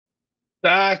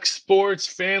Doc Sports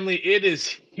family, it is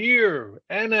here.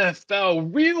 NFL,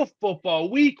 real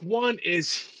football. Week 1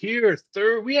 is here.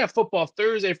 We have football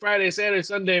Thursday, Friday, Saturday,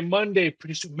 Sunday, Monday.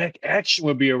 Pretty soon, Mac Action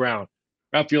will be around.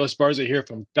 Rafael Esparza here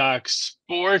from Doc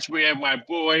Sports. We have my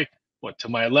boy, what, to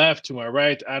my left, to my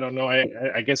right. I don't know.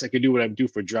 I guess I could do what I do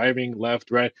for driving, left,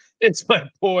 right. It's my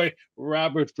boy,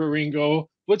 Robert Ferringo.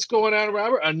 What's going on,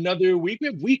 Robert? Another week. We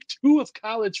have week 2 of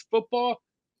college football,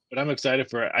 but I'm excited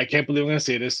for it. I can't believe I'm going to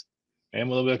say this. I am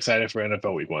a little bit excited for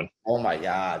NFL Week 1. Oh my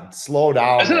God. Slow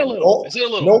down. Is it a little? Is it a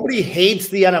little? Nobody hates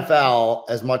the NFL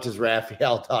as much as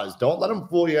Raphael does. Don't let him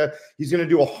fool you. He's going to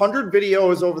do 100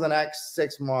 videos over the next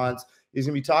 6 months. He's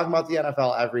going to be talking about the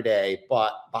NFL every day.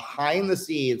 But behind the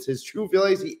scenes, his true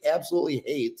feelings, he absolutely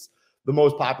hates the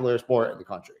most popular sport in the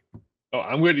country.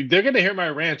 Oh, they're going to hear my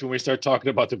rant when we start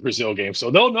talking about the Brazil game.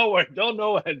 So they'll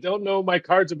know my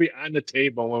cards will be on the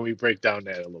table when we break down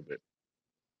that a little bit.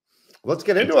 Let's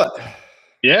get into it.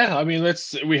 Yeah, I mean, I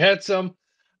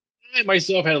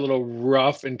myself had a little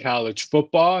rough in college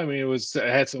football. I mean, I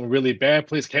had some really bad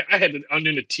plays. I had it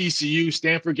under the TCU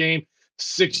Stanford game,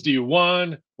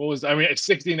 61.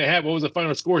 60 and a half. What was the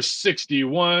final score?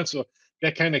 61. So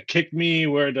that kind of kicked me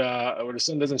where the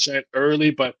sun doesn't shine early,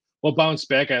 but we'll bounce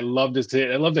back. I love this.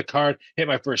 I love the card. Hit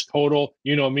my first total.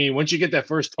 You know me. Once you get that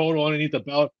first total underneath the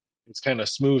belt, it's kind of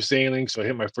smooth sailing. So I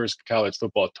hit my first college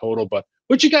football total. But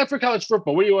what you got for college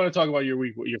football? What do you want to talk about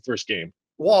your first game?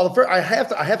 Well, I have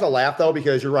to laugh though,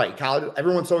 because you're right.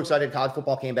 Everyone's so excited. College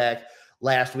football came back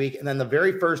last week, and then the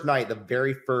very first night, the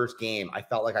very first game, I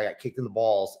felt like I got kicked in the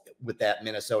balls with that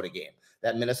Minnesota game,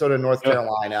 that Minnesota North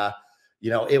Carolina. You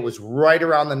know, it was right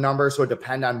around the number, so it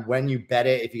depends on when you bet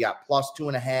it. If you got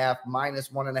 +2.5,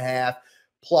 -1.5,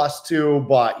 +2,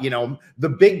 but you know, the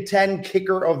Big Ten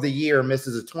kicker of the year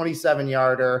misses a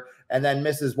 27-yarder and then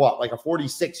misses like a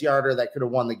 46-yarder that could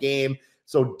have won the game.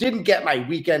 So didn't get my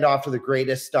weekend off to the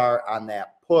greatest start on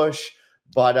that push.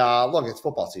 But look, it's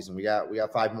football season. We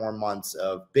got 5 more months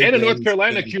of big. And the North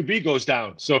Carolina QB goes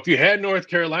down. So if you had North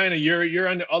Carolina, you're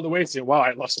on the other way saying, "Wow,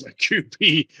 I lost my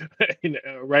QB."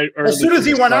 Right. As soon as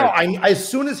he went out, as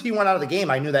soon as he went out of the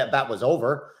game, I knew that bet was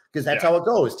over, because that's how it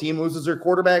goes. Team loses their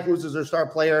quarterback, loses their star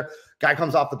player. Guy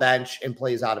comes off the bench and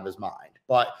plays out of his mind.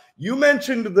 But you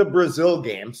mentioned the Brazil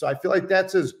game, so I feel like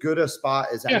that's as good a spot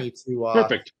as any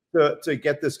to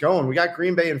get this going. We got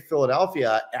Green Bay and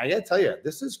Philadelphia. And I got to tell you,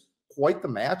 this is quite the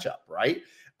matchup, right?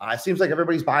 It seems like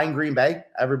everybody's buying Green Bay.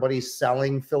 Everybody's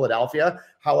selling Philadelphia.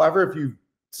 However, if you've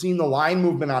seen the line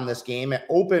movement on this game, it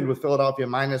opened with Philadelphia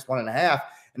 -1.5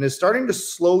 and is starting to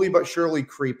slowly but surely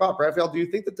creep up. Raphael, do you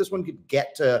think that this one could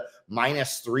get to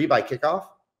 -3 by kickoff?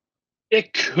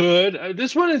 It could.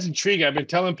 This one is intriguing. I've been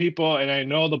telling people, and I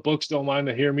know the books don't want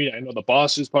to hear me. I know the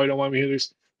bosses probably don't want me to hear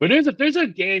this. But there's a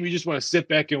game you just want to sit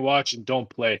back and watch and don't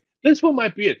play. This one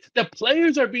might be it. The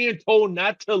players are being told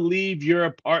not to leave your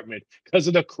apartment because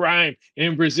of the crime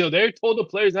in Brazil. They're told the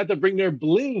players not to bring their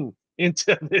bling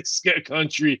into this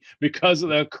country because of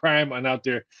the crime out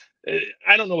there.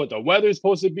 I don't know what the weather's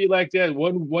supposed to be like that.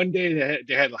 One day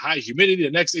they had high humidity.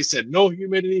 The next day said no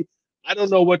humidity. I don't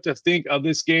know what to think of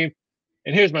this game.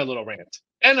 And here's my little rant.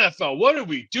 NFL, what are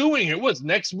we doing here? What's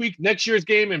next year's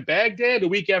game in Baghdad? The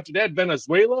week after that,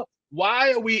 Venezuela?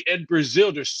 Why are we in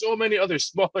Brazil? There's so many other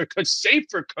smaller,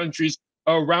 safer countries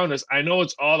around us. I know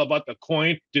it's all about the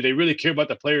coin. Do they really care about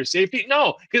the player safety?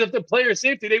 No, because if the player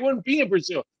safety, they wouldn't be in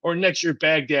Brazil, or next year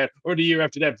Baghdad, or the year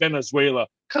after that Venezuela.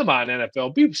 Come on, NFL,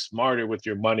 be smarter with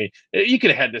your money. You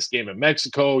could have had this game in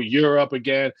Mexico, Europe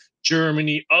again,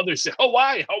 Germany, others.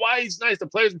 Hawaii. Hawaii's nice. The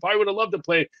players probably would have loved to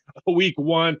play week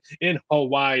 1 in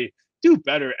Hawaii. Do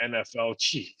better, NFL.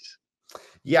 Jeez.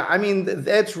 Yeah, I mean,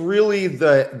 that's really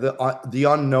the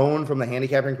unknown from the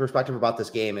handicapping perspective about this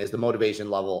game is the motivation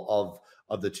level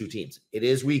of the two teams. It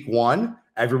is week 1.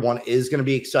 Everyone is going to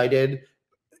be excited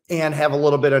and have a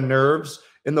little bit of nerves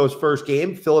in those first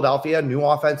games. Philadelphia, new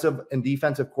offensive and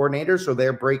defensive coordinators, so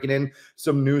they're breaking in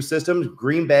some new systems.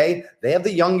 Green Bay, they have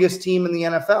the youngest team in the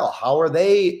NFL. How are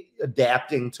they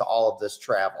adapting to all of this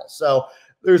travel? So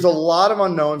there's a lot of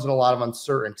unknowns and a lot of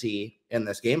uncertainty in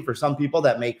this game. For some people,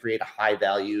 that may create a high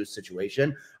value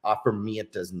situation. For me,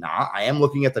 it does not. I am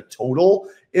looking at the total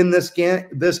in this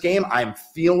game. I'm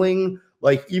feeling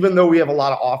like, even though we have a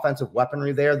lot of offensive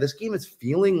weaponry there, this game is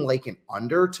feeling like an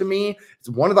under to me. It's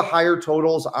one of the higher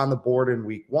totals on the board in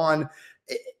week 1.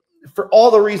 For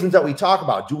all the reasons that we talk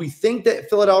about, do we think that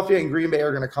Philadelphia and Green Bay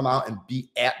are going to come out and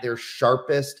be at their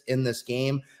sharpest in this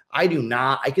game? I do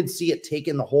not. I could see it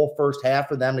taking the whole first half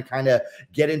for them to kind of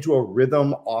get into a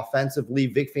rhythm offensively.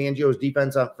 Vic Fangio's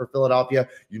defense for Philadelphia,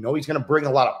 he's going to bring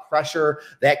a lot of pressure.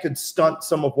 That could stunt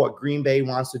some of what Green Bay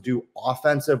wants to do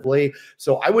offensively.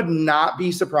 So I would not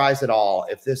be surprised at all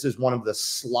if this is one of the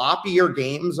sloppier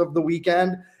games of the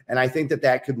weekend. And I think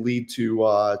that could lead to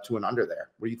an under there.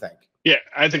 What do you think? Yeah,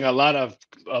 I think a lot of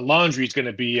laundry is going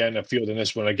to be in the field in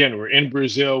this one. Again, we're in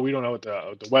Brazil. We don't know what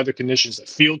the weather conditions, the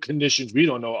field conditions. We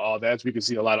don't know all that. So we can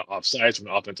see a lot of offsides from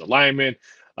the offensive linemen.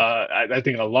 I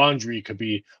think a laundry could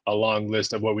be a long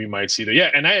list of what we might see there.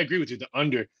 Yeah, and I agree with you. The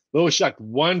under, little shocked.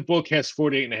 One book has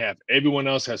 48.5. Everyone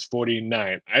else has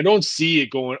 49. I don't see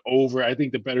it going over. I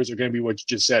think the bettors are going to be what you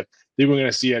just said. Then we're going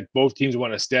to see it. Both teams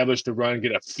want to establish the run,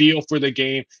 get a feel for the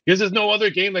game. Because there's no other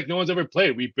game like no one's ever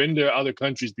played. We've been to other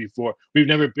countries before. We've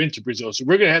never been to Brazil. So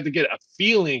we're going to have to get a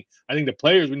feeling. I think the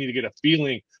players, we need to get a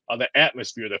feeling of the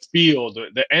atmosphere, the field,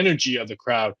 the energy of the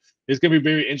crowd. It's going to be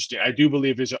very interesting. I do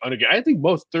believe it's an under game. I think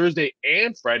both Thursday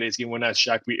and Friday's game will not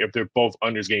shock me if they're both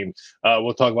unders games.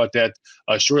 We'll talk about that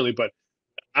shortly. But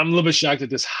I'm a little bit shocked at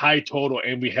this high total,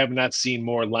 and we have not seen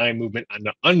more line movement on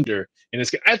the under. And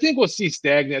I think we'll see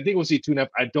stagnant. I think we'll see 2.5.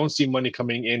 I don't see money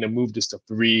coming in to move this to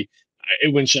 3.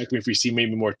 It wouldn't shock me if we see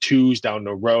maybe more 2s down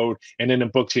the road, and then the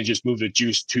books can just move the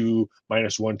juice to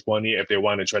 -120 if they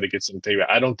want to try to get some favor.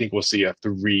 I don't think we'll see a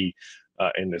 3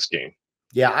 in this game.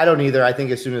 Yeah, I don't either. I think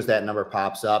as soon as that number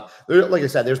pops up, like I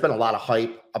said, there's been a lot of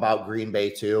hype about Green Bay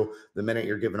too. The minute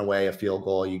you're giving away a field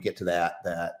goal, you get to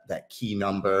that key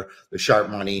number. The sharp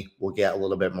money will get a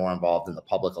little bit more involved, and the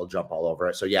public will jump all over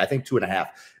it. So yeah, I think 2.5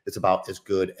 is about as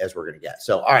good as we're going to get.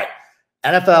 So all right,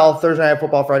 NFL, Thursday Night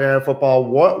Football, Friday Night Football.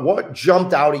 What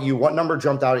jumped out at you? What number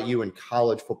jumped out at you in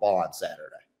college football on Saturday?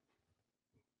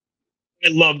 I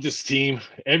love this team.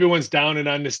 Everyone's downing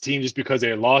on this team just because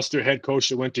they lost their head coach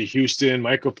that went to Houston.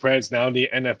 Michael Pratt's now in the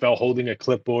NFL holding a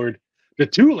clipboard. The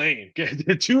Tulane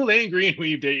Green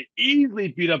Wave, they easily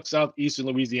beat up Southeastern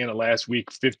Louisiana last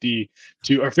week,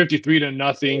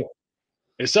 53-0.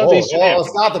 It's Southeastern.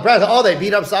 Stop the press. Oh, they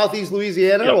beat up Southeast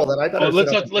Louisiana. Yep. Well, then I better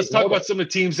let's talk about some of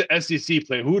the teams the SEC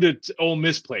play. Who did Ole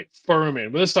Miss play?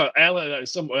 Furman. Let's talk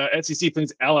some SEC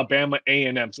plays Alabama,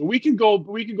 A&M. So we can go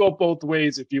both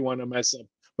ways if you want to mess up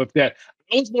with that.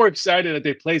 I was more excited that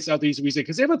they play Southeast Louisiana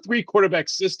because they have a 3-quarterback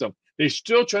system. They're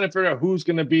still trying to figure out who's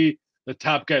going to be the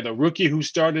top guy. The rookie who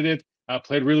started it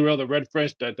played really well. The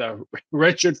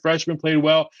redshirt freshman played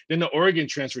well. Then the Oregon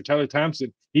transfer, Tyler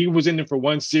Thompson, he was in there for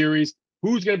one series.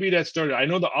 Who's going to be that starter? I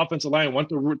know the offensive line want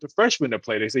the freshman to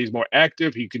play. They say he's more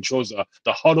active. He controls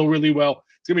the huddle really well.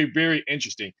 It's going to be very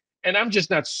interesting. And I'm just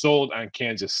not sold on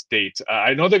Kansas State.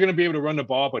 I know they're going to be able to run the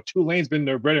ball, but Tulane's been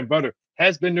their bread and butter,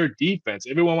 has been their defense.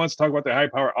 Everyone wants to talk about the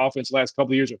high-power offense the last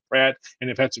couple of years with Pratt, and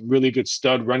they've had some really good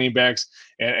stud running backs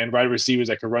and wide receivers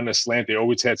that can run the slant. They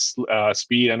always had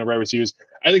speed on the wide receivers.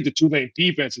 I think the Tulane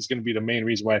defense is going to be the main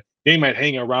reason why they might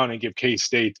hang around and give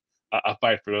K-State a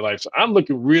fight for their life. So I'm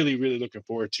really looking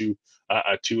forward to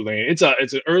Tulane. It's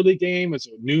an early game. It's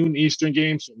a noon Eastern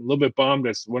game. So I'm a little bit bummed.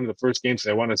 That's one of the first games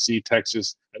I want to see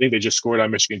Texas. I think they just scored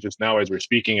on Michigan just now as we're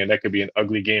speaking, and that could be an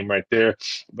ugly game right there.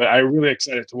 But I'm really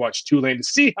excited to watch Tulane to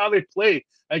see how they play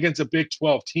against a Big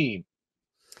 12 team.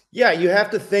 Yeah, you have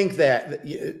to think that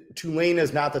Tulane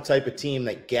is not the type of team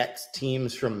that gets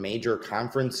teams from major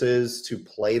conferences to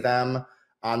play them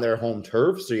on their home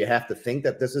turf. So you have to think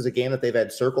that this is a game that they've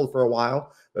had circled for a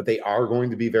while, that they are going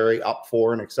to be very up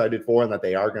for and excited for, and that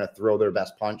they are going to throw their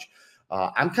best punch.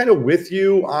 I'm kind of with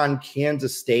you on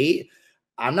Kansas State.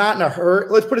 I'm not in a hurry.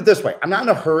 Let's put it this way. I'm not in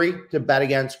a hurry to bet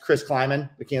against Chris Kleiman,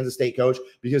 the Kansas State coach,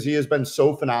 because he has been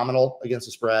so phenomenal against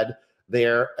the spread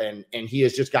there, and he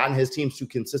has just gotten his teams to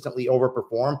consistently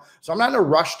overperform. So I'm not in a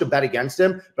rush to bet against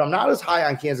him, but I'm not as high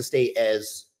on Kansas State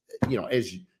as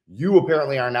you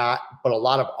apparently are not, but a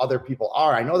lot of other people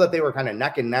are. I know that they were kind of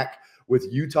neck and neck with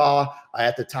Utah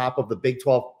at the top of the Big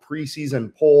 12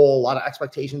 preseason poll. A lot of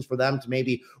expectations for them to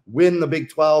maybe win the Big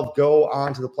 12, go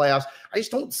on to the playoffs. I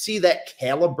just don't see that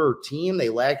caliber team. They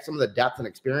lack some of the depth and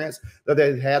experience that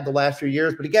they've had the last few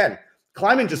years. But again,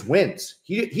 Kleiman just wins.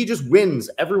 He just wins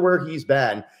everywhere he's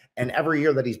been. And every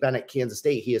year that he's been at Kansas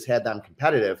State, he has had them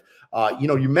competitive.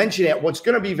 You mentioned it. What's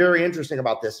going to be very interesting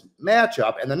about this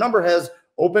matchup, and the number has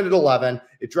opened at 11.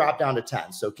 It dropped down to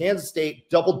 10. So Kansas State,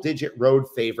 double-digit road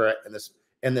favorite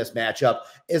in this matchup,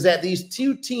 is that these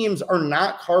two teams are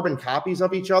not carbon copies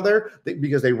of each other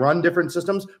because they run different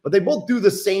systems, but they both do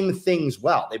the same things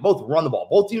well. They both run the ball.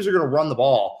 Both teams are going to run the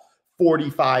ball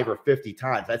 45 or 50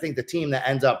 times. I think the team that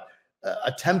ends up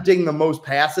attempting the most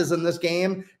passes in this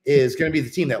game is going to be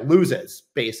the team that loses,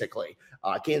 basically.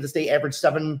 Kansas State averaged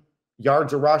 7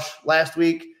 yards a rush last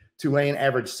week Tulane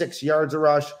averaged 6 yards a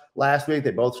rush last week.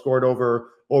 They both scored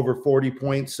over 40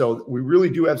 points. So we really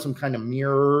do have some kind of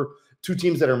two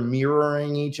teams that are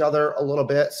mirroring each other a little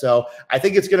bit. So I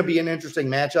think it's going to be an interesting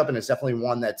matchup, and it's definitely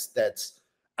one that's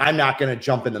I'm not going to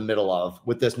jump in the middle of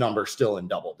with this number still in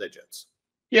double digits.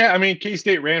 Yeah, I mean,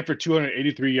 K-State ran for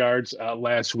 283 yards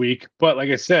last week. But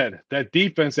like I said, that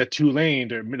defense at Tulane,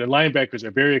 the linebackers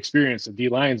are very experienced. The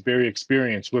D-line's very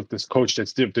experienced with this coach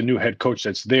the new head coach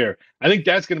that's there. I think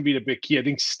that's going to be the big key. I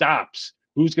think stops.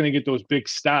 Who's going to get those big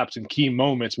stops in key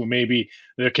moments when maybe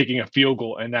they're kicking a field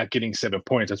goal and not getting 7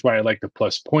 points? That's why I like the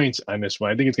plus points on this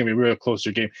one. I think it's going to be a real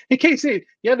closer game. In K-State,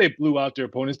 yeah, they blew out their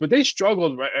opponents, but they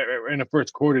struggled in the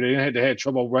first quarter. They had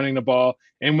trouble running the ball.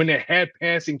 And when they had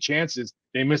passing chances,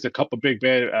 they missed a couple big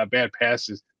bad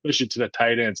passes, especially to the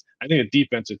tight ends. I think the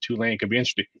defense of Tulane could be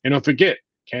interesting. And don't forget,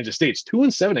 Kansas State's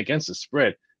 2-7 against the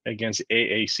spread against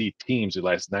AAC teams the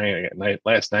last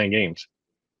nine games.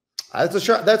 That's a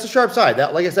sharp side.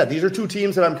 That, like I said, these are two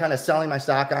teams that I'm kind of selling my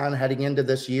stock on heading into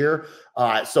this year.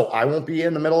 So I won't be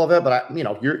in the middle of it, but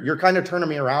you're kind of turning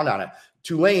me around on it.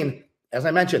 Tulane, as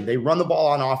I mentioned, they run the ball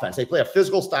on offense. They play a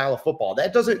physical style of football.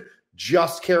 That doesn't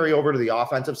just carry over to the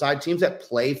offensive side. Teams that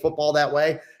play football that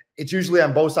way, it's usually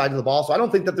on both sides of the ball. So I don't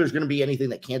think that there's going to be anything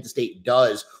that Kansas State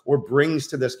does or brings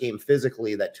to this game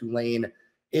physically that Tulane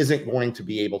isn't going to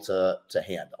be able to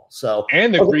handle. So,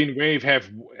 and the Green Wave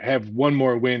have one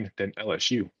more win than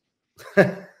LSU.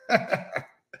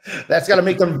 That's got to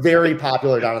make them very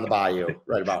popular down in the Bayou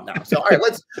right about now. So, all right,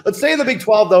 let's stay in the Big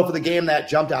 12 though for the game that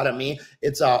jumped out at me.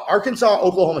 It's Arkansas,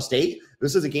 Oklahoma State.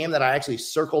 This is a game that I actually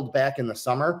circled back in the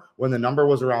summer when the number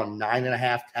was around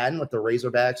 9.5, 10 with the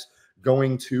Razorbacks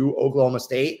going to Oklahoma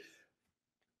State.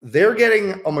 They're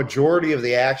getting a majority of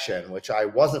the action, which I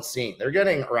wasn't seeing. They're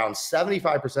getting around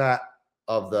 75%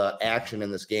 of the action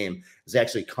in this game is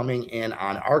actually coming in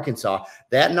on Arkansas.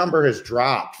 That number has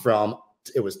dropped from,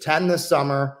 it was 10 this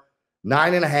summer,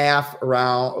 9.5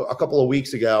 around a couple of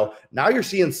weeks ago. Now you're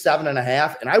seeing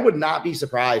 7.5, and I would not be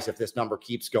surprised if this number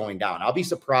keeps going down. I'll be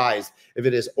surprised if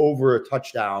it is over a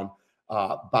touchdown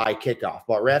by kickoff.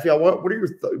 But Raphael, what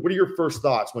are your first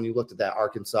thoughts when you looked at that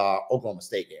Arkansas Oklahoma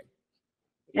State game?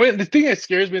 Well, the thing that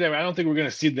scares me that I don't think we're going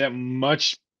to see that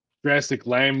much drastic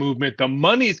line movement. The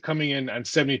money's coming in on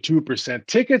 72%.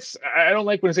 Tickets, I don't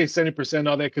like when I say 70% and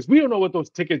all that because we don't know what those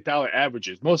ticket dollar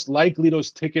averages. Most likely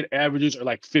those ticket averages are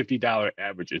like $50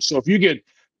 averages. So if you get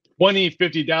 $20,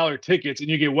 $50 tickets and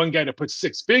you get one guy to put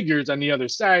 6 figures on the other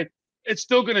side, it's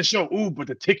still going to show, but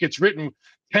the tickets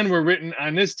 10 were written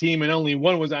on this team and only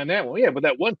 1 was on that one. Yeah, but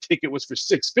that one ticket was for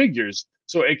 6 figures.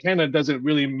 So it kind of doesn't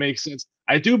really make sense.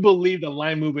 I do believe the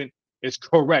line movement is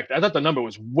correct. I thought the number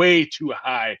was way too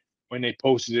high when they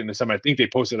posted it in the summer. I think they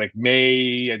posted like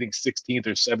May, 16th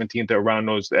or 17th around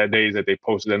those days that they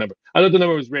posted that number. I thought the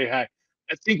number was very high.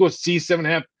 I think we'll see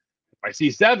 7.5. If I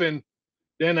see 7,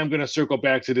 then I'm going to circle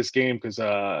back to this game because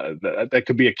that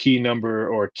could be a key number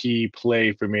or a key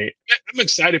play for me. I'm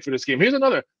excited for this game. Here's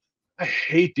another. I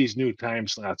hate these new time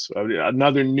slots.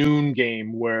 Another noon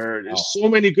game where there's so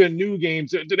many good new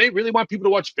games. Do they really want people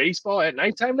to watch baseball at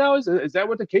nighttime now? Is that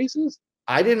what the case is?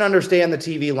 I didn't understand the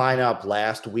TV lineup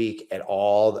last week at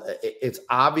all. It's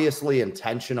obviously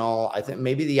intentional. I think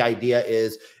maybe the idea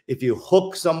is if you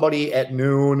hook somebody at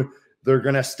noon, they're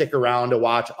going to stick around to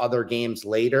watch other games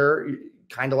later.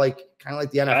 Kind of like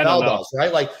the NFL does,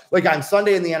 right? Like on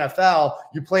Sunday in the NFL,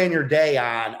 you plan your day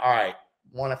on, all right,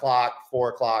 1 o'clock,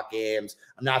 4 o'clock games.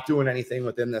 I'm not doing anything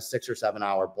within the 6 or 7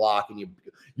 hour block, and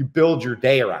you build your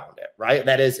day around it, right?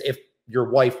 That is, if your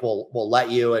wife will let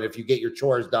you, and if you get your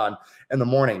chores done in the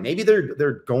morning. Maybe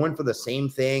they're going for the same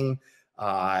thing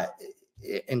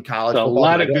in college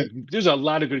football. There's a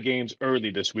lot of good games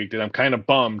early this week that I'm kind of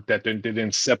bummed that they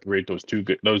didn't separate those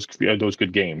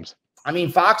good games. I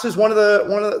mean, Fox is one of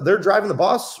the they're driving the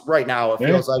bus right now. It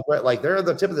feels like they're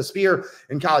the tip of the spear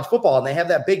in college football, and they have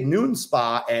that big noon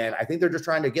spot. And I think they're just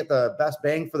trying to get the best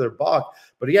bang for their buck.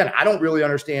 But again, I don't really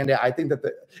understand it. I think that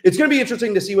it's going to be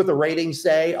interesting to see what the ratings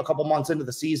say a couple months into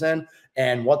the season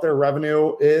and what their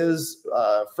revenue is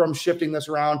from shifting this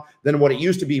around than what it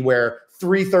used to be, where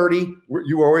 3:30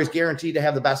 you were always guaranteed to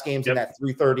have the best games in that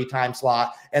 3:30 time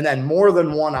slot, and then more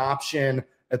than one option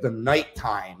at the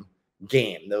nighttime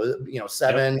game. Those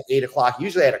 7, 8 o'clock.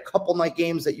 Usually had a couple night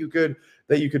games that you could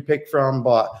pick from,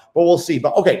 but we'll see.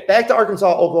 But okay, back to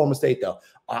Arkansas, Oklahoma State though.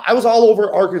 I was all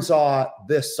over Arkansas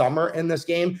this summer in this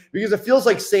game because it feels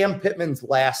like Sam Pittman's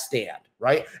last stand,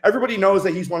 right? Everybody knows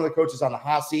that he's one of the coaches on the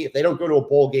hot seat. If they don't go to a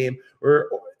bowl game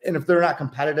and if they're not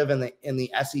competitive in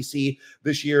the SEC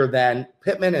this year, then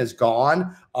Pittman is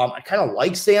gone. I kind of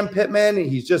like Sam Pittman.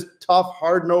 He's just tough,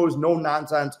 hard-nosed, no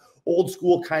nonsense, old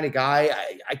school kind of guy.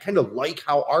 I kind of like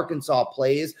how Arkansas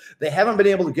plays. They haven't been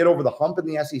able to get over the hump in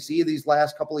the SEC these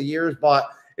last couple of years, but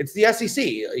it's the SEC.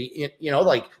 You know,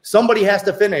 like somebody has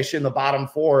to finish in the bottom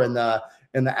four in the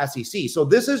SEC. So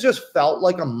this has just felt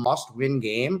like a must-win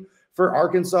game for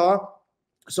Arkansas.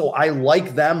 So I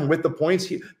like them with the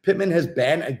points. Pittman has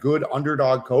been a good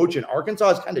underdog coach, and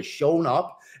Arkansas has kind of shown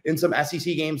up in some SEC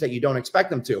games that you don't expect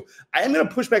them to. I am going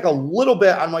to push back a little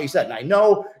bit on what you said. And I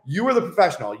know you were the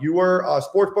professional. You were a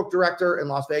sportsbook director in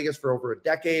Las Vegas for over a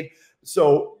decade.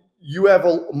 So you have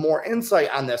more insight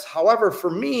on this. However,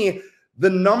 for me, the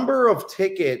number of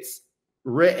tickets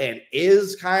written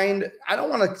is I don't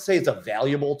want to say it's a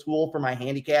valuable tool for my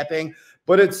handicapping,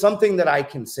 but it's something that I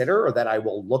consider or that I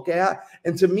will look at.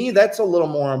 And to me, that's a little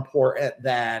more important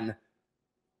than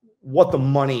what the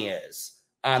money is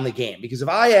on the game. Because if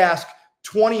I ask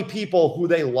 20 people who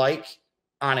they like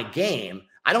on a game,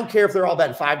 I don't care if they're all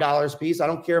betting $5 a piece. I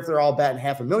don't care if they're all betting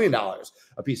 $500,000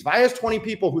 a piece. If I ask 20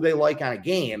 people who they like on a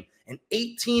game and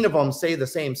 18 of them say the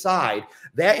same side,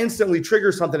 that instantly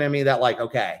triggers something in me that like,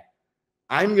 okay,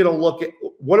 I'm going to look at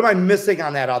what am I missing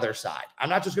on that other side. I'm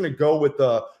not just going to go with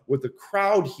the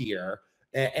crowd here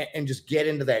and just get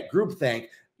into that group think.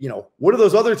 You know, what do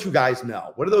those other two guys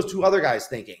know? What are those two other guys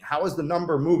thinking? How is the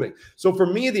number moving? So for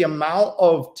me, the amount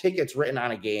of tickets written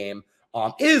on a game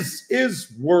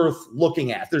is worth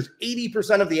looking at. There's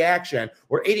 80% of the action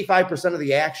or 85% of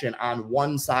the action on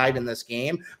one side in this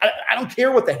game. I don't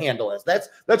care what the handle is. That's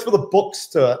for the books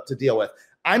to deal with.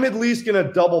 I'm at least going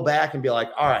to double back and be like,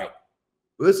 all right,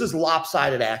 this is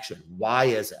lopsided action. Why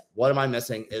is it? What am I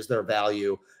missing? Is there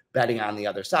value betting on the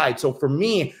other side? So for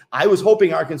me, I was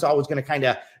hoping Arkansas was going to kind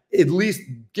of at least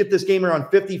get this game around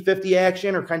 50-50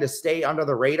 action or kind of stay under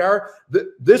the radar.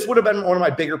 This would have been one of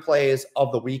my bigger plays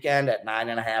of the weekend at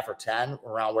 9.5 or 10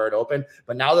 around where it opened.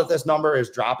 But now that this number is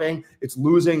dropping, it's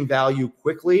losing value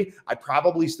quickly. I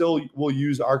probably still will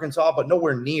use Arkansas, but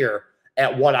nowhere near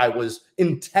at what I was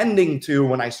intending to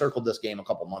when I circled this game a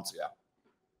couple months ago.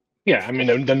 Yeah, I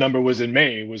mean, the number was in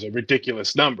May. It was a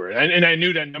ridiculous number. And I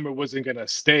knew that number wasn't going to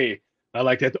stay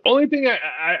like that. The only thing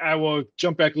I will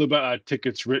jump back a little bit,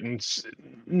 tickets written,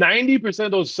 90% of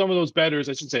those, some of those bettors,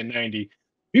 I should say 90,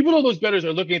 people know those bettors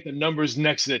are looking at the numbers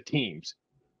next to the teams.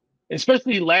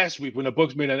 Especially last week when the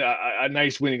books made a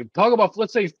nice winning. Talk about,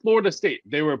 let's say, Florida State.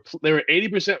 They were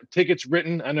 80% tickets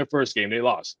written on their first game. They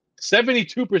lost.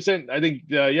 72%, I think,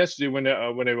 yesterday when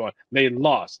they won. They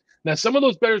lost. Now, some of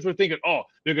those bettors were thinking, oh,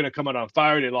 they're going to come out on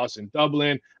fire. They lost in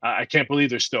Dublin. I can't believe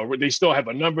they still have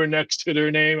a number next to their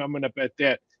name. I'm going to bet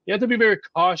that. You have to be very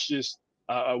cautious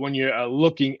when you're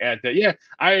looking at that. Yeah,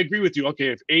 I agree with you. Okay,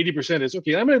 if 80% is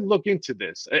okay, I'm going to look into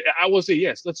this. I will say,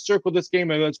 yes, let's circle this game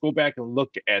and let's go back and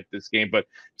look at this game. But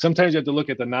sometimes you have to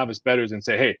look at the novice bettors and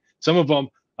say, hey, some of them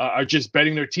are just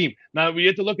betting their team. Now, we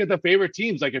have to look at the favorite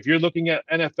teams. Like if you're looking at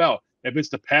NFL, if it's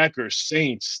the Packers,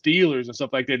 Saints, Steelers, and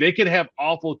stuff like that, they could have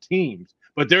awful teams,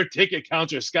 but their ticket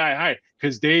counts are sky high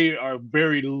because they are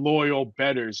very loyal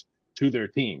bettors to their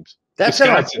teams. That's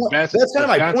kind of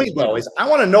my point, though, is I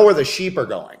want to know where the sheep are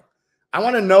going. I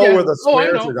want to know where the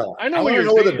squares are going. I want to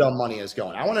know where the dumb money is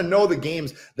going. I want to know the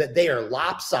games that they are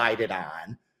lopsided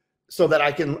on so that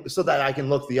I can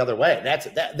look the other way.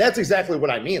 That's exactly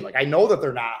what I mean. Like I know that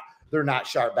they're not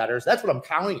sharp bettors. That's what I'm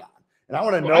counting on. And I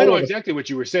want to know. I know exactly what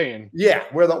you were saying. Yeah,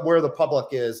 where the public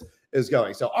is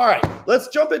going. So, all right, let's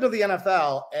jump into the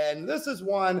NFL. And this is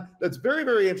one that's very,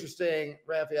 very interesting,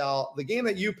 Raphael. The game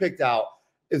that you picked out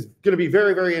is going to be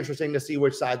very, very interesting to see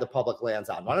which side the public lands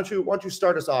on. Why don't you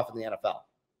start us off in the NFL?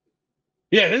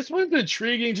 Yeah, this one's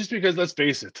intriguing just because, let's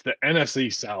face it, the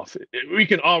NFC South, we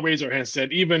can all raise our hands.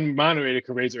 Said even moderator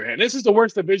can raise their hand. This is the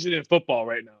worst division in football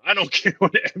right now. I don't care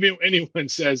what anyone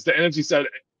says. The NFC South,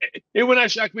 it would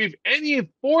not shock me if any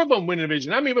four of them win a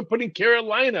division. I'm even putting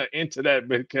Carolina into that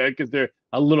because they're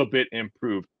a little bit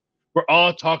improved. We're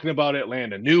all talking about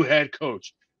Atlanta, new head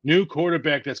coach, new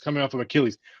quarterback that's coming off of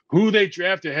Achilles. Who they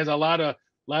drafted has a lot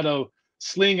of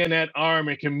sling in that arm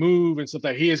and can move and stuff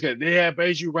like he is good. They have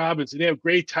Beju Robinson. They have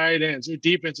great tight ends. Their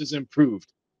defense is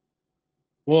improved.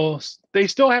 Well, they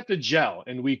still have to gel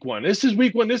in week one. This is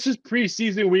week one. This is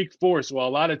preseason week 4. So a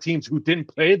lot of teams who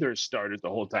didn't play their starters the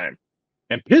whole time.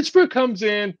 And Pittsburgh comes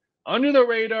in under the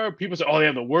radar. People say, oh, they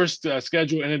have the worst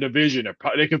schedule in the division.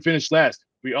 They can finish last.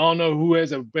 We all know who has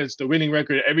the winning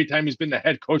record every time he's been the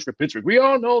head coach for Pittsburgh. We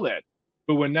all know that.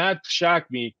 But would not shock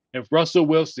me if Russell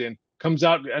Wilson comes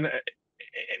out and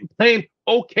playing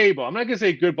okay ball. I'm not going to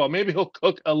say good ball. Maybe he'll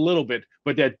cook a little bit,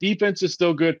 but that defense is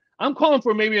still good. I'm calling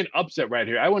for maybe an upset right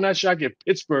here. I will not shock if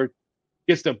Pittsburgh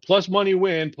gets the plus money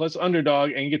win, plus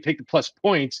underdog, and you can take the plus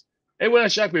points it would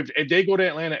not shock me if they go to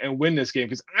Atlanta and win this game,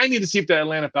 because I need to see if the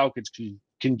Atlanta Falcons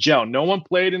can gel. No one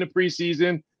played in the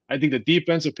preseason. I think the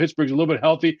defense of Pittsburgh is a little bit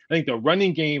healthy. I think the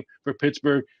running game for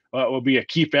Pittsburgh will be a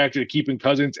key factor to keeping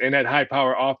Cousins and that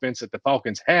high-power offense that the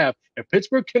Falcons have. If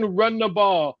Pittsburgh can run the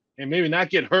ball and maybe not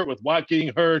get hurt with Watt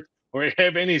getting hurt or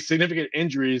have any significant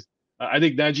injuries, I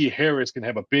think Najee Harris can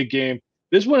have a big game.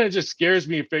 This one, it just scares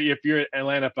me if you're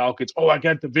Atlanta Falcons. Oh, I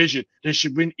got division. They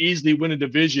should easily win a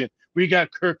division. We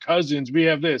got Kirk Cousins. We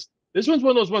have this. This one's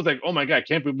one of those ones like, oh, my God, I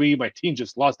can't believe my team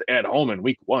just lost at home in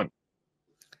week 1.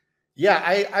 Yeah,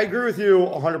 I agree with you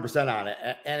 100% on it.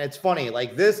 And it's funny,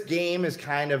 like this game is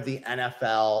kind of the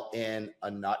NFL in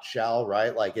a nutshell,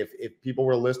 right? Like if people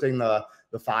were listing the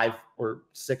 5 or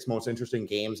 6 most interesting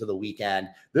games of the weekend,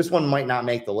 this one might not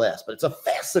make the list, but it's a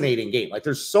fascinating game. Like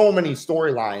there's so many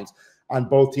storylines on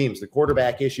both teams. The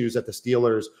quarterback issues that the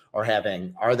Steelers are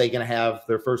having. Are they going to have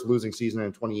their first losing season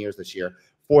in 20 years this year?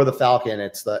 For the Falcon,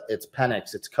 it's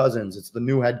Penix, it's Cousins, it's the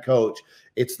new head coach,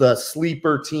 it's the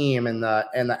sleeper team in the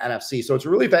NFC. So it's a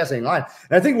really fascinating line.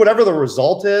 And I think whatever the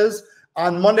result is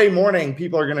on Monday morning,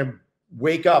 people are going to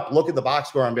wake up, look at the box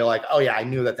score, and be like, "Oh yeah, I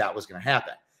knew that was going to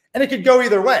happen." And it could go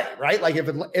either way, right? Like if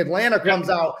Atlanta comes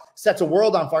out, sets a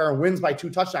world on fire, and wins by 2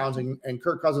 touchdowns, and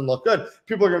Kirk Cousins look good,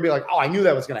 people are going to be like, "Oh, I knew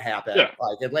that was going to happen." Yeah.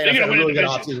 Like Atlanta's got a really good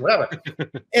offseason, whatever.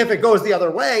 If it goes the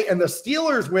other way and the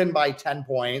Steelers win by 10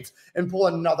 points and pull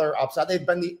another upset, they've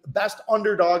been the best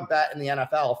underdog bet in the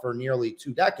NFL for nearly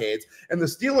 2 decades, and the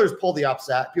Steelers pull the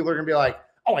upset, people are going to be like,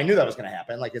 "Oh, I knew that was going to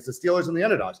happen." Like it's the Steelers and the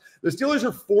underdogs. The Steelers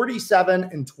are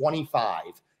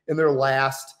 47-25 in their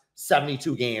last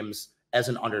 72 games as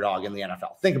an underdog in the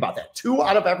NFL. Think about that. 2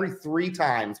 out of every 3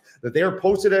 times that they are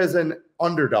posted as an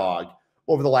underdog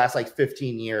over the last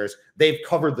 15 years, they've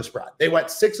covered the spread. They went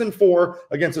 6-4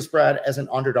 against the spread as an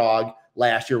underdog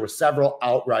last year with several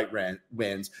outright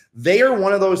wins. They are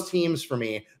one of those teams for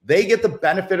me. They get the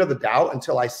benefit of the doubt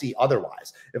until I see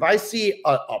otherwise. If I see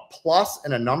a plus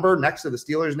and a number next to the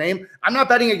Steelers' name, I'm not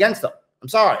betting against them. I'm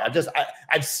sorry.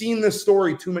 I've seen this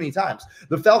story too many times.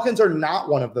 The Falcons are not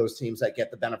one of those teams that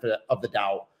get the benefit of the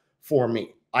doubt for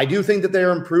me. I do think that they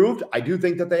are improved. I do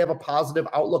think that they have a positive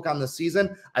outlook on the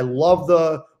season. I love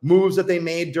the moves that they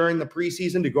made during the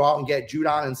preseason to go out and get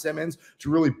Judon and Simmons to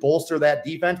really bolster that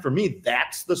defense. For me,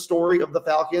 that's the story of the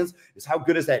Falcons, is how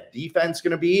good is that defense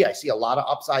going to be? I see a lot of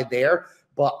upside there,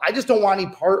 but I just don't want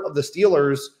any part of the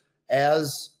Steelers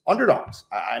as underdogs.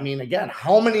 I mean, again,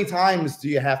 how many times do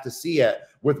you have to see it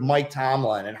with Mike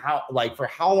Tomlin, and for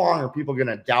how long are people going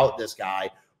to doubt this guy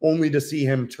only to see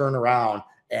him turn around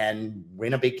and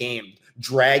win a big game,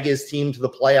 drag his team to the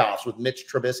playoffs with Mitch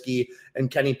Trubisky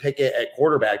and Kenny Pickett at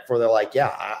quarterback, for they're like,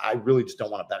 yeah, I really just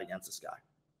don't want to bet against this guy.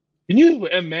 Can you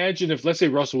imagine if, let's say,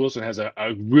 Russell Wilson has a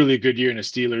really good year and the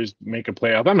Steelers make a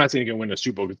playoff? I'm not saying they're going to win a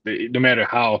Super Bowl. No matter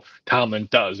how Tomlin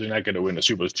does, they're not going to win a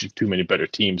Super Bowl. There's too many better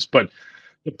teams. But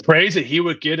the praise that he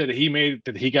would get,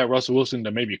 that he got Russell Wilson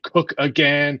to maybe cook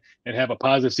again and have a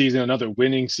positive season, another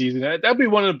winning season, that'd be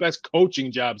one of the best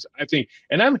coaching jobs, I think.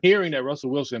 And I'm hearing that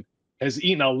Russell Wilson has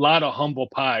eaten a lot of humble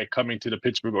pie coming to the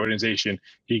Pittsburgh organization.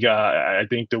 I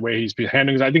think the way he's been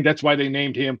handling it, I think that's why they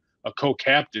named him a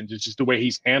co-captain. It's just the way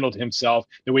he's handled himself,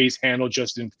 the way he's handled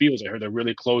Justin Fields. I heard they're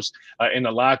really close in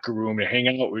the locker room. They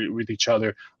hang out with each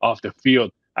other off the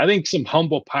field. I think some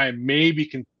humble pie maybe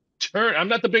can turn. I'm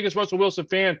not the biggest Russell Wilson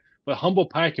fan, but humble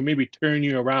pie can maybe turn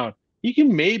you around. He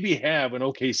can maybe have an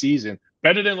okay season,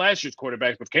 better than last year's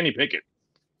quarterback with Kenny Pickett.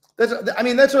 That's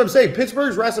what I'm saying.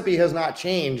 Pittsburgh's recipe has not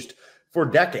changed for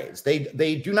decades.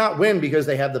 They do not win because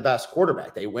they have the best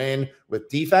quarterback. They win with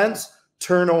defense,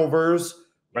 turnovers,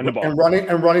 run the ball,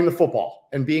 and running the football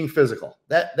and being physical.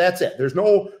 That's it. There's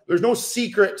no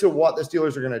secret to what the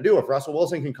Steelers are going to do. If Russell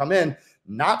Wilson can come in,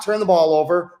 not turn the ball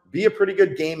over, be a pretty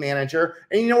good game manager,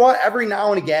 and you know what? Every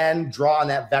now and again, draw on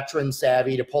that veteran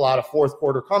savvy to pull out a 4th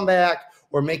quarter comeback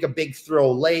or make a big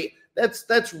throw late.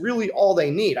 That's really all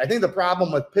they need. I think the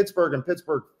problem with Pittsburgh and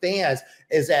Pittsburgh fans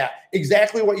is that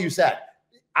exactly what you said.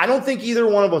 I don't think either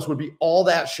one of us would be all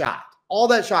that shocked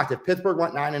if Pittsburgh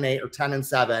went 9-8 or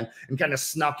 10-7 and kind of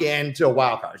snuck into a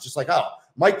wild card. It's just like, oh,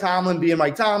 Mike Tomlin being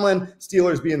Mike Tomlin,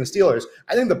 Steelers being the Steelers.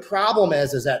 I think the problem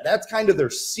is that that's kind of their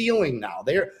ceiling now.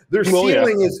 Their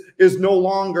ceiling is no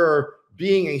longer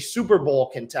being a Super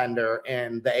Bowl contender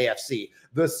in the AFC.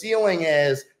 The ceiling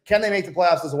is, can they make the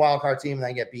playoffs as a wild card team and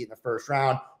then get beat in the first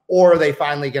round, or are they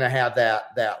finally going to have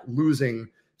that losing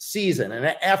season? And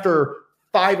after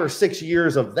 5 or 6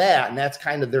 years of that, and that's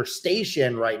kind of their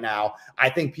station right now, I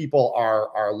think people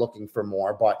are looking for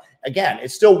more. But again,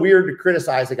 it's still weird to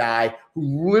criticize a guy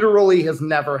who literally has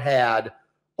never had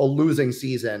a losing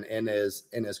season in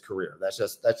his career. That's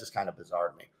just kind of bizarre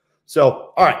to me.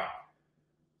 So, all right.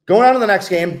 Going on to the next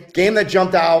game that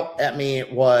jumped out at me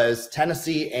was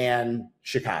Tennessee and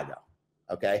Chicago.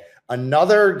 Okay.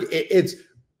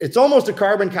 It's almost a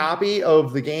carbon copy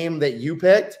of the game that you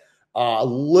picked. A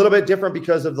little bit different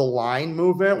because of the line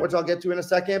movement, which I'll get to in a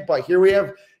second. But here we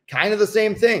have kind of the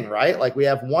same thing, right? Like we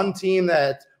have one team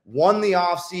that won the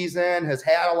offseason, has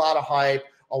had a lot of hype.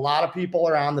 A lot of people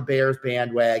are on the Bears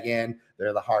bandwagon.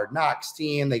 They're the hard knocks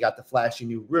team. They got the flashy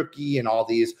new rookie and all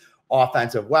these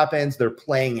offensive weapons. They're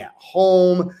playing at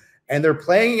home, and they're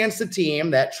playing against a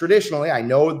team that traditionally, I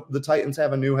know the Titans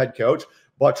have a new head coach,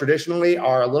 but traditionally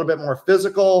are a little bit more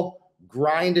physical,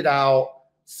 grinded out,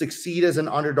 succeed as an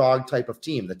underdog type of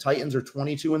team. The Titans are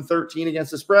 22-13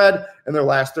 against the spread in their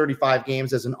last 35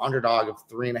 games as an underdog of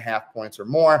 3.5 points or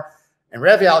more. And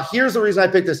Raphael, here's the reason I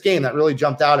picked this game that really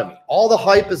jumped out at me. All the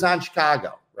hype is on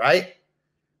Chicago, right?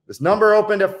 This number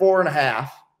opened at 4.5.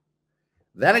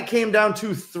 Then it came down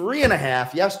to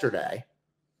 3.5 yesterday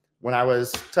when I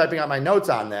was typing out my notes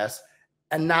on this,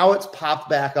 and now it's popped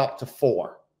back up to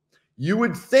 4. You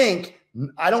would think,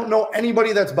 I don't know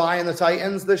anybody that's buying the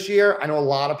Titans this year. I know a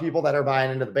lot of people that are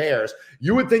buying into the Bears.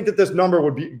 You would think that this number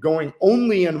would be going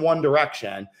only in one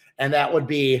direction, and that would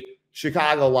be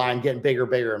Chicago line getting bigger,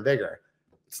 bigger, and bigger.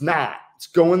 It's not. It's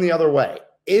going the other way.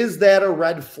 Is that a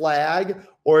red flag,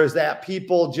 or is that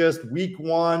people just week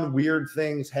one, weird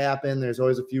things happen? There's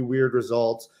always a few weird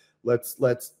results. Let's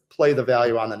play the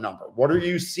value on the number. What are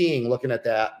you seeing looking at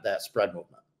that spread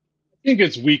movement? I think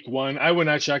it's week one. I would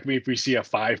not shock me if we see a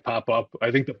 5 pop up.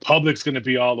 I think the public's going to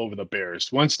be all over the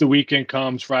Bears. Once the weekend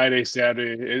comes, Friday,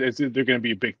 Saturday, they're going to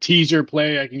be a big teaser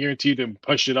play. I can guarantee them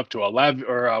push it up to 11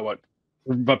 or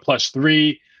but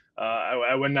 +3.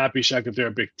 I would not be shocked if they're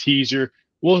a big teaser.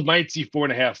 Might see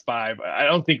 4.5, 5. I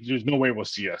don't think there's no way we'll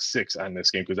see a 6 on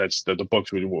this game because that's the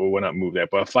books would not move that.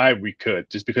 But a 5 we could,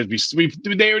 just because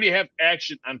they already have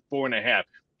action on 4.5.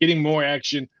 Getting more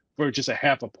action for just a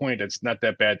 0.5 point, that's not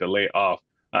that bad to lay off.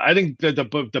 I think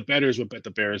the bettors would bet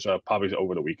the Bears probably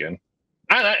over the weekend.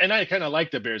 I kind of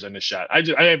like the Bears on this shot. I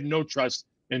have no trust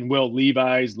in Will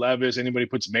Levis, anybody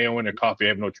puts mayo in their coffee. I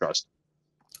have no trust.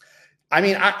 I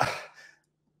mean,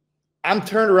 I'm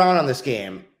turned around on this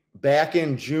game. Back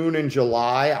in June and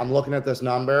July, I'm looking at this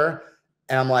number,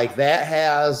 and I'm like, that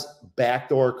has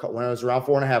backdoor. When it was around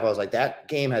 4.5, I was like, that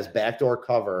game has backdoor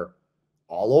cover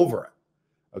all over it.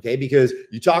 Okay, because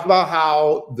you talk about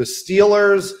how the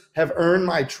Steelers have earned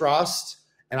my trust,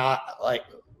 and I like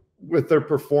with their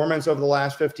performance over the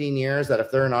last 15 years that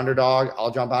if they're an underdog,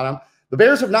 I'll jump on them. The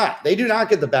Bears have not. They do not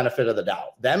get the benefit of the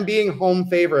doubt. Them being home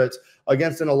favorites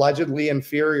against an allegedly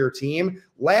inferior team.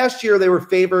 Last year, they were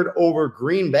favored over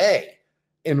Green Bay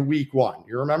in week 1.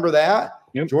 You remember that?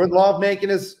 Yep. Jordan Love making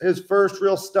his first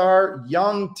real start,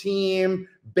 young team,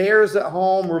 Bears at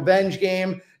home, revenge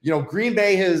game. You know, Green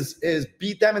Bay has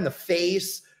beat them in the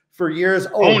face for years.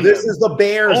 This is the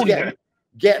Bears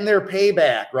getting their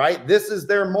payback, right? This is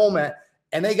their moment.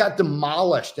 And they got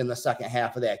demolished in the second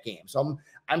half of that game. So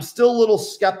I'm still a little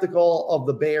skeptical of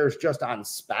the Bears just on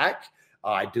spec.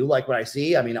 I do like what I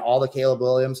see. I mean, all the Caleb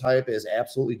Williams hype is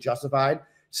absolutely justified.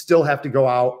 Still have to go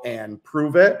out and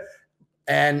prove it.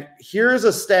 And here's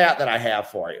a stat that I have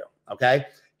for you, okay?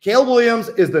 Caleb Williams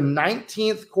is the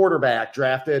 19th quarterback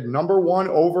drafted number 1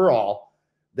 overall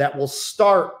that will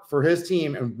start for his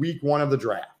team in week 1 of the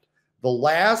draft. The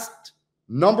last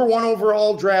number 1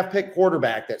 overall draft pick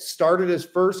quarterback that started his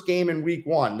first game in week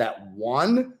 1 that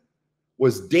won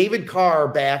was David Carr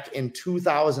back in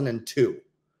 2002.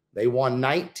 They won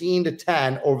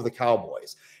 19-10 over the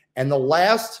Cowboys. And the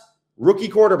last rookie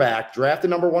quarterback drafted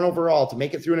number 1 overall to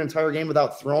make it through an entire game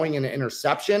without throwing an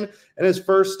interception in his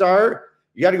first start,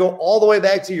 you got to go all the way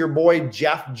back to your boy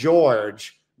Jeff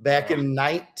George back in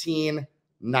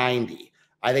 1990.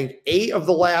 I think 8 of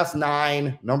the last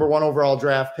 9 number 1 overall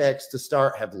draft picks to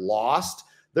start have lost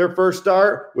their first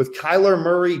start, with Kyler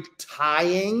Murray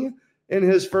tying in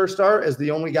his first start as the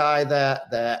only guy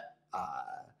that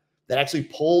actually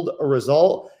pulled a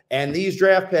result. And these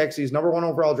draft picks, these number 1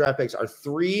 overall draft picks, are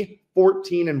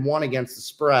 3-14-1 against the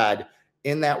spread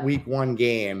in that week 1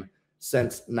 game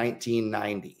since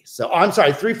 1990. So I'm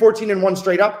sorry, 3-14-1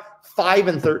 straight up,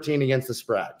 5-13 against the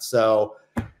spread. So,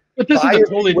 but this is a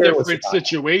totally different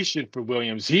situation for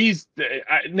Williams.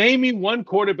 Name me one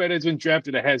quarterback that's been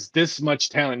drafted that has this much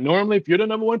talent. Normally, if you're the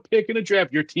number 1 pick in the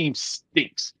draft, your team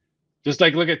stinks. Just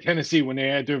like look at Tennessee when they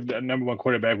had their number 1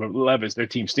 quarterback with Levis, their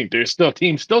team stinks. Their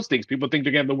team still stinks. People think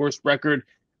they're going to have the worst record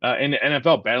in the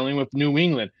NFL, battling with New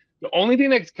England. The only thing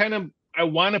that's kind of I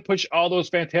want to push all those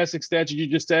fantastic stats you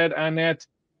just said on that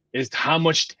is how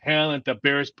much talent the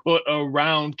Bears put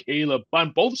around Caleb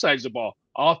on both sides of the ball.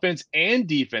 offense and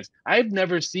defense. I've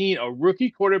never seen a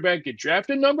rookie quarterback get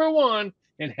drafted #1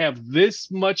 and have this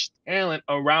much talent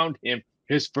around him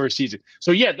his first season.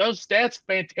 So yeah, those stats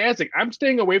fantastic. I'm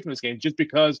staying away from this game just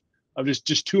because of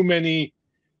just too many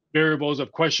variables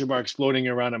of question marks floating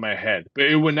around in my head. But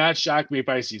it would not shock me if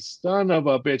I see, son of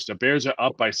a bitch, the Bears are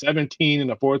up by 17 in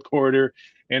the fourth quarter,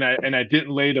 and I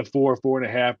didn't lay the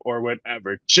 4.5, or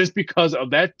whatever, just because of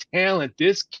that talent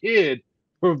this kid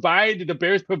provided. The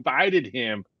Bears provided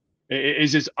him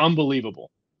is just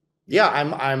unbelievable. Yeah,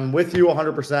 I'm with you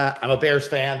 100%. I'm a Bears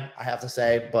fan, I have to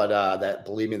say, but that,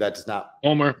 believe me, that does not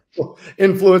Homer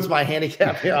influence my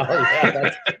handicap.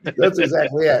 Yeah, that's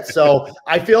exactly it. So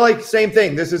I feel like same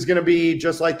thing. This is going to be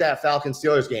just like that Falcons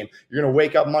Steelers game. You're going to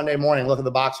wake up Monday morning, look at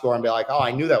the box score, and be like, "Oh,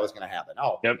 I knew that was going to happen."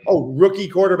 Rookie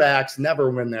quarterbacks never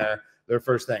win their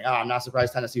first thing. Oh, I'm not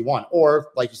surprised Tennessee won. Or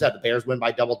like you said, the Bears win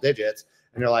by double digits.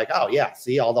 And you're like, oh yeah,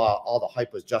 see, all the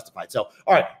hype was justified. So,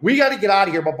 all right, we got to get out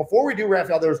of here. But before we do,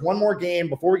 Raphael, there's one more game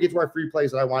before we get to our free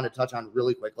plays that I want to touch on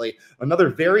really quickly. Another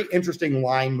very interesting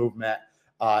line movement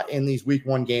in these week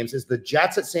 1 games is the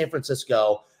Jets at San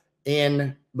Francisco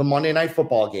in the Monday Night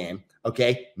Football game.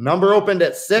 Okay, number opened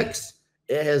at 6.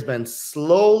 It has been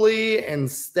slowly and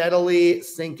steadily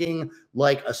sinking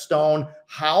like a stone.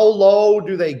 How low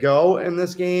do they go in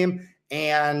this game?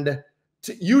 And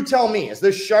you tell me, is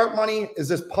this sharp money? Is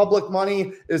this public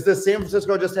money? Is this San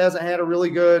Francisco just hasn't had a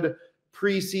really good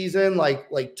preseason?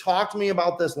 Like talk to me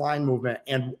about this line movement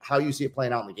and how you see it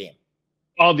playing out in the game.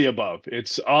 All the above.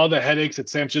 It's all the headaches that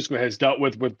San Francisco has dealt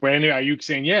with Brandon Ayuk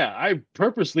saying, yeah, I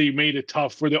purposely made it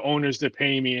tough for the owners to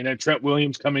pay me, and then Trent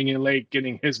Williams coming in late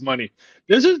getting his money.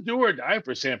 This is do or die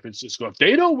for San Francisco. If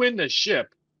they don't win the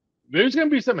ship, there's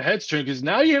going to be some heads turned, because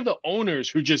now you have the owners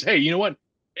who just, hey, you know what?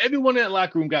 Everyone in that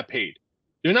locker room got paid.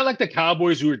 They're not like the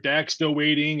Cowboys who are Dak still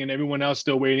waiting and everyone else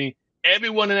still waiting.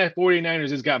 Everyone in that 49ers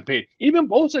has gotten paid. Even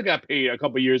Bosa got paid a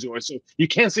couple of years ago. So you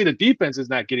can't say the defense is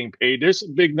not getting paid. There's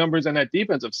some big numbers on that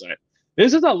defensive side.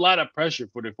 This is a lot of pressure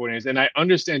for the 49ers. And I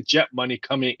understand Jet money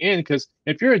coming in, because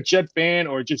if you're a Jet fan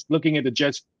or just looking at the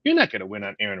Jets, you're not going to win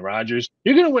on Aaron Rodgers.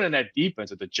 You're going to win on that defense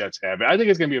that the Jets have. I think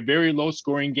it's going to be a very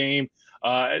low-scoring game.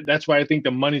 That's why I think the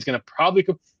money's going to probably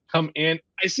come in.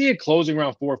 I see it closing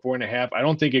around 4.5. I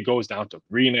don't think it goes down to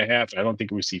 3.5. I don't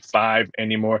think we see 5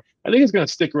 anymore. I think it's going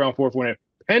to stick around 4.5,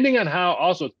 depending on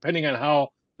how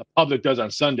the public does on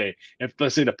Sunday. If,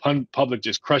 let's say, the public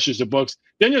just crushes the books,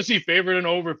 then you'll see favorite and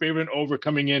over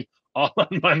coming in all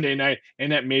on Monday night,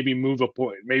 and that maybe move a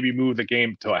point, maybe move the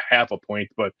game to a 0.5 point.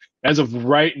 But as of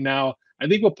right now, I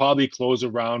think we'll probably close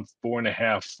around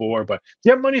 4.5, 4. But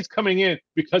that money's coming in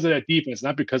because of that defense,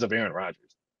 not because of Aaron Rodgers.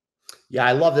 Yeah,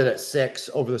 I loved it at 6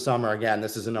 over the summer. Again,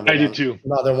 this is I did too.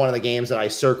 Another one of the games that I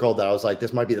circled that I was like,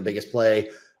 this might be the biggest play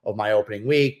of my opening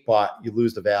week, but you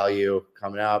lose the value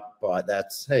coming up. But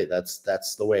that's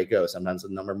the way it goes. Sometimes the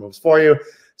number moves for you.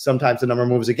 Sometimes the number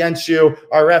moves against you.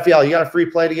 All right, Raphael, you got a free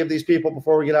play to give these people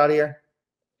before we get out of here?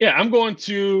 Yeah, I'm going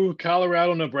to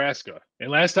Colorado, Nebraska.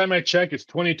 And last time I checked, it's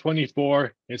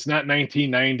 2024. It's not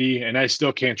 1990, and I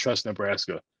still can't trust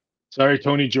Nebraska. Sorry,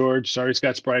 Tony George. Sorry,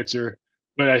 Scott Spreitzer.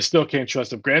 But I still can't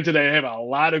trust them. Granted, I have a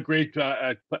lot of great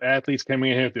athletes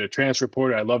coming in here through the transfer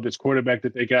portal. I love this quarterback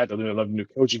that they got. I love the new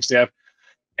coaching staff.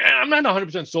 And I'm not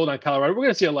 100% sold on Colorado. We're going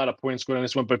to see a lot of points scored on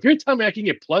this one. But if you're telling me I can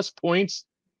get plus points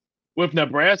with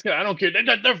Nebraska, I don't care.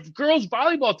 The girls'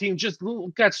 volleyball team just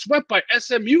got swept by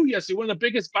SMU yesterday, one of the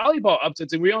biggest volleyball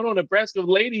upsets. And we all know Nebraska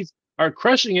ladies are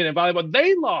crushing it in volleyball.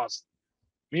 They lost.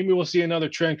 Maybe we'll see another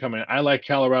trend coming. I like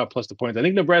Colorado plus the points. I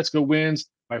think Nebraska wins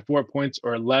by 4 points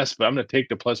or less, but I'm going to take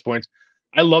the plus points.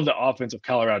 I love the offense of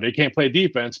Colorado. They can't play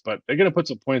defense, but they're going to put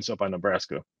some points up on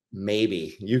Nebraska.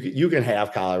 Maybe you can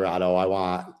have Colorado. I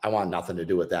want nothing to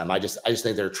do with them. I just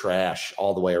think they're trash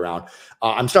all the way around.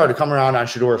 I'm starting to come around on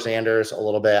Shedeur Sanders a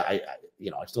little bit. I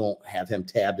still don't have him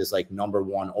tabbed as like number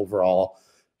 1 overall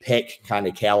pick kind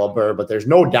of caliber, but there's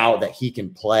no doubt that he can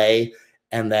play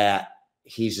and that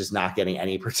he's just not getting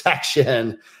any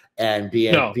protection and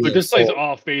being. No, but this play's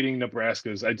all fading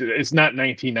Nebraska's. It's not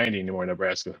 1990 anymore,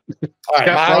 Nebraska. All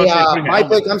right, my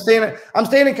pick. I'm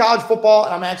staying in college football,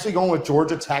 and I'm actually going with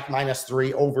Georgia Tech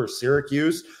 -3 over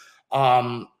Syracuse.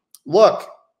 Look,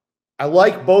 I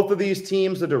like both of these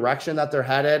teams, the direction that they're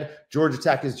headed. Georgia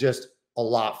Tech is just a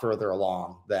lot further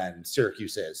along than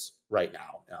Syracuse is right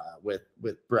now with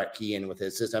Brett Key and with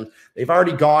his system. They've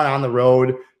already gone on the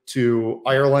road to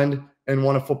Ireland and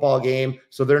won a football game,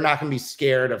 so they're not going to be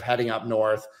scared of heading up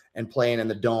north and playing in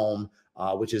the Dome,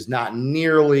 which is not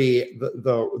nearly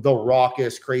the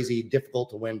raucous, crazy, difficult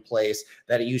to win place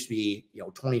that it used to be,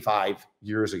 25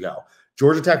 years ago.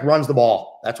 Georgia Tech runs the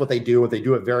ball. That's what they do. They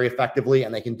do it very effectively,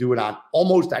 and they can do it on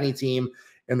almost any team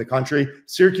in the country.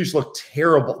 Syracuse looked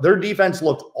terrible. Their defense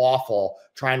looked awful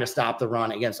trying to stop the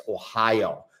run against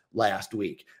Ohio last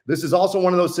week. This is also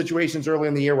one of those situations early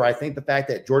in the year where I think the fact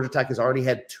that Georgia Tech has already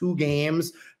had 2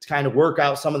 games to kind of work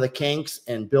out some of the kinks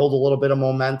and build a little bit of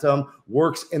momentum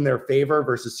works in their favor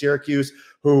versus Syracuse,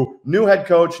 who new head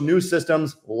coach, new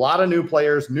systems, a lot of new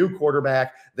players, new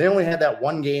quarterback. They only had that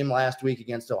 1 game last week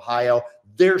against Ohio.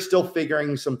 They're still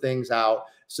figuring some things out.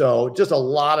 So just a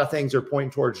lot of things are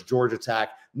pointing towards Georgia Tech.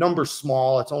 Number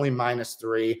small, it's only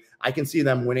 -3. I can see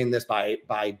them winning this by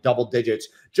double digits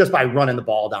just by running the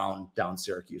ball down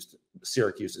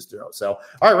Syracuse's throat. So,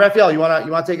 all right, Raphael, you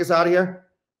wanna take us out of here?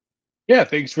 Yeah,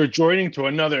 thanks for joining to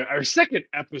our second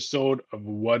episode of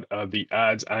What Are the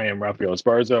Odds. I am Raphael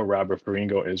Esparza. Robert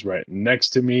Faringo is right next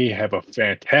to me. Have a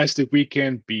fantastic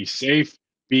weekend. Be safe,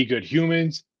 be good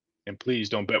humans, and please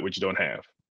don't bet what you don't have.